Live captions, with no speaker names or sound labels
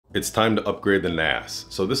It's time to upgrade the NAS.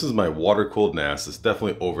 So this is my water-cooled NAS. It's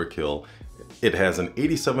definitely overkill. It has an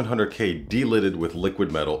 8700K delidded with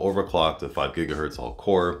liquid metal, overclocked at 5 gigahertz all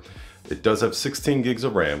core. It does have 16 gigs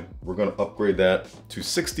of RAM. We're gonna upgrade that to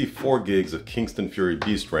 64 gigs of Kingston Fury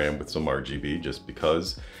Beast RAM with some RGB, just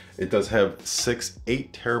because. It does have 6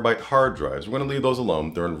 8TB hard drives. We're gonna leave those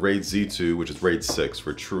alone. They're in RAID Z2, which is RAID 6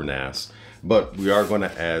 for TrueNAS, but we are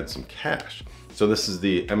gonna add some cache. So this is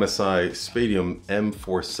the MSI Spatium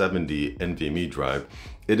M470 NVMe drive.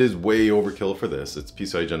 It is way overkill for this. It's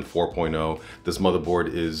PCIe Gen 4.0. This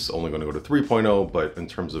motherboard is only gonna go to 3.0, but in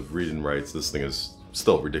terms of read and writes, this thing is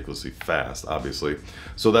still ridiculously fast, obviously.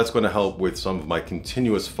 So that's gonna help with some of my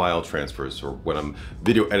continuous file transfers or when I'm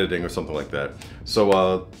video editing or something like that.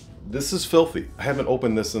 So this is filthy. I haven't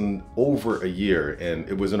opened this in over a year, and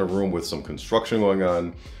it was in a room with some construction going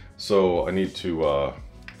on. So I need to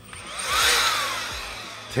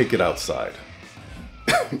take it outside.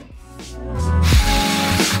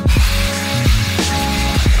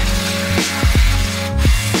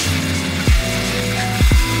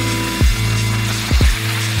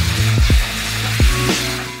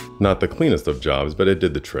 Not the cleanest of jobs, but it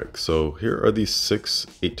did the trick. So here are these 6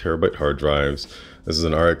 8TB hard drives. This is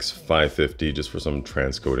an RX 550 just for some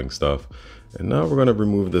transcoding stuff. And now we're gonna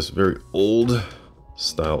remove this very old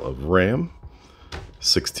style of RAM,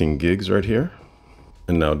 16 gigs right here.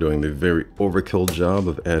 And now doing the very overkill job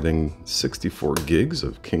of adding 64 gigs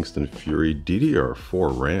of Kingston Fury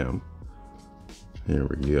DDR4 RAM. Here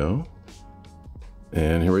we go.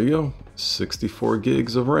 And here we go, 64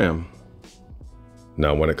 gigs of RAM.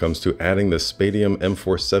 Now, when it comes to adding the Spatium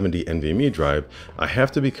M470 NVMe drive, I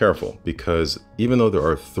have to be careful because even though there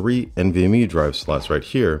are 3 NVMe drive slots right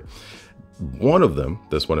here, one of them,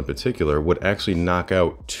 this one in particular, would actually knock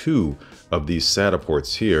out 2 of these SATA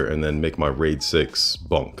ports here and then make my RAID 6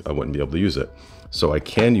 bunk. I wouldn't be able to use it. So I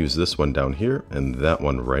can use this one down here and that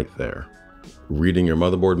one right there. Reading your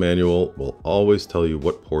motherboard manual will always tell you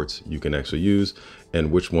what ports you can actually use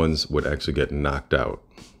and which ones would actually get knocked out.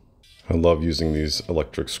 I love using these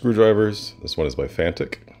electric screwdrivers. This one is by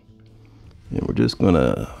Fantic. And we're just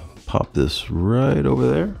gonna pop this right over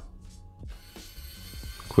there.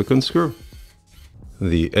 Quick unscrew.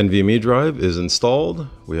 The NVMe drive is installed.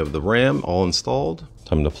 We have the RAM all installed.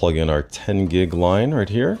 Time to plug in our 10 gig line right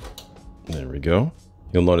here. There we go.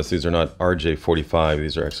 You'll notice these are not RJ45,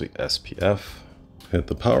 these are actually SPF. Hit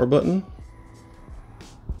the power button.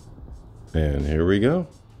 And here we go.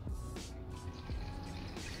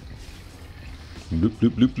 Bloop, bloop,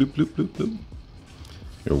 bloop, bloop, bloop, bloop, bloop.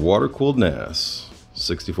 Your water-cooled NAS,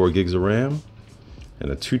 64 gigs of RAM,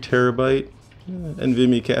 and a 2TB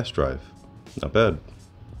NVMe cache drive. Not bad.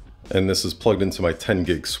 And this is plugged into my 10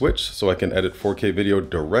 gig switch, so I can edit 4K video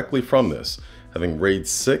directly from this. Having RAID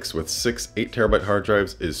 6 with 6 8TB hard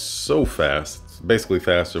drives is so fast. It's basically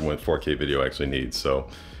faster than what 4K video actually needs, so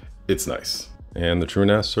it's nice. And the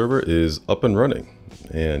TrueNAS server is up and running.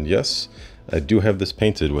 And yes, I do have this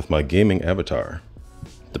painted with my gaming avatar,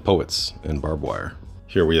 the Poets and barbed wire.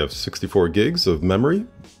 Here we have 64 gigs of memory,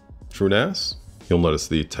 TrueNAS. You'll notice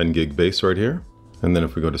the 10 gig base right here. And then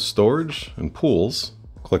if we go to storage and pools,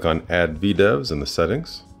 click on add VDEVs in the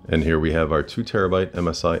settings. And here we have our 2TB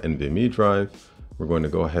MSI NVMe drive. We're going to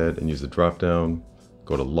go ahead and use the drop down,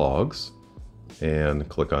 go to logs and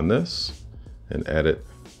click on this and add it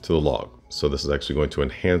to the log. So this is actually going to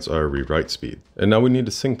enhance our read-write speed. And now we need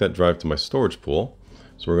to sync that drive to my storage pool.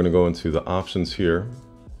 So we're going to go into the options here.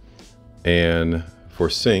 And for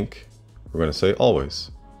sync, we're going to say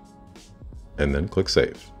always. And then click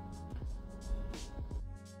save.